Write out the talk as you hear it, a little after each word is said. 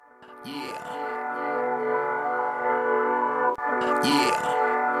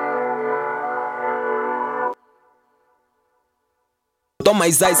Tô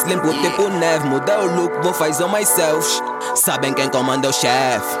mais ice, limpo tipo neve. Mudei o look, vou fazer mais selfies. Sabem quem comanda é o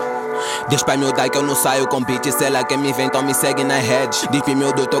chefe. Diz pra miúda que eu não saio com beat. Sei lá quem me vem, então me segue nas redes. Diz pra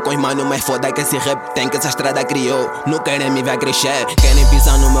miúdo, tô com os mano, mas foda que esse rap tem que essa estrada criou. Não querem me ver crescer, querem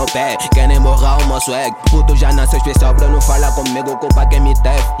pisar no meu pé, querem borrar o meu swag. Puto já nasceu especial pra não falar comigo, culpa quem me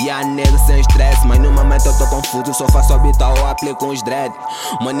teve. E a nego sem estresse, mas no momento eu tô confuso. Só faço habitar ou aplico uns dread.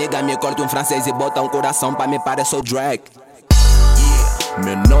 Uma nigga me corta um francês e bota um coração pra me parecer o drag.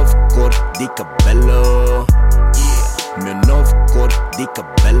 Meu novo corte de cabelo. Meu novo corte de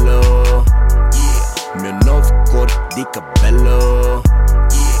cabelo. Meu novo corte de cabelo.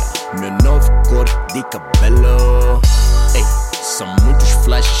 Meu novo corte de cabelo. Ei, são muitos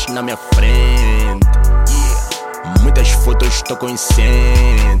flashes na minha frente. Muitas fotos estou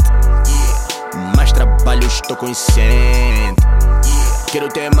consciente. Mais trabalho estou consciente. Quero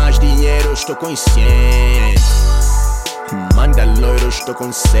ter mais dinheiro, estou consciente. Manda loiro, estou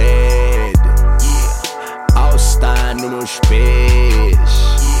com sede. All Star nos meus pés.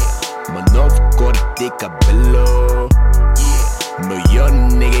 Meu novo corte de cabelo. Melhor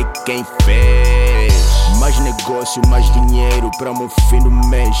nigga quem fez. Mais negócio, mais dinheiro para o meu fim do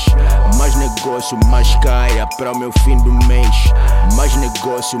mês. Mais negócio, mais caia para o meu fim do mês. Mais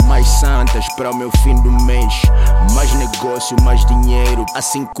negócio, mais santas para o meu fim do mês. Mais negócio, mais dinheiro,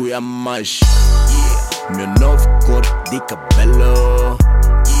 assim cuia mais. Meu novo corte de cabelo.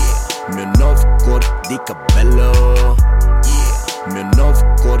 Meu novo corte de cabelo. Meu novo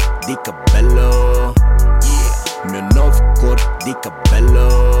corte de cabelo. Meu novo corte de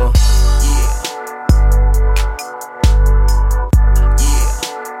cabelo.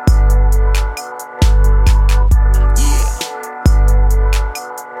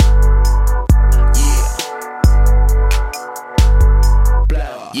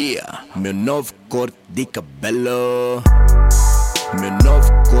 Meu novo corte de cabelo. Meu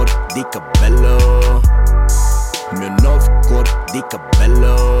novo corte de cabelo. Meu novo corte de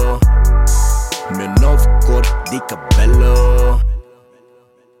cabelo. Meu novo corte de cabelo.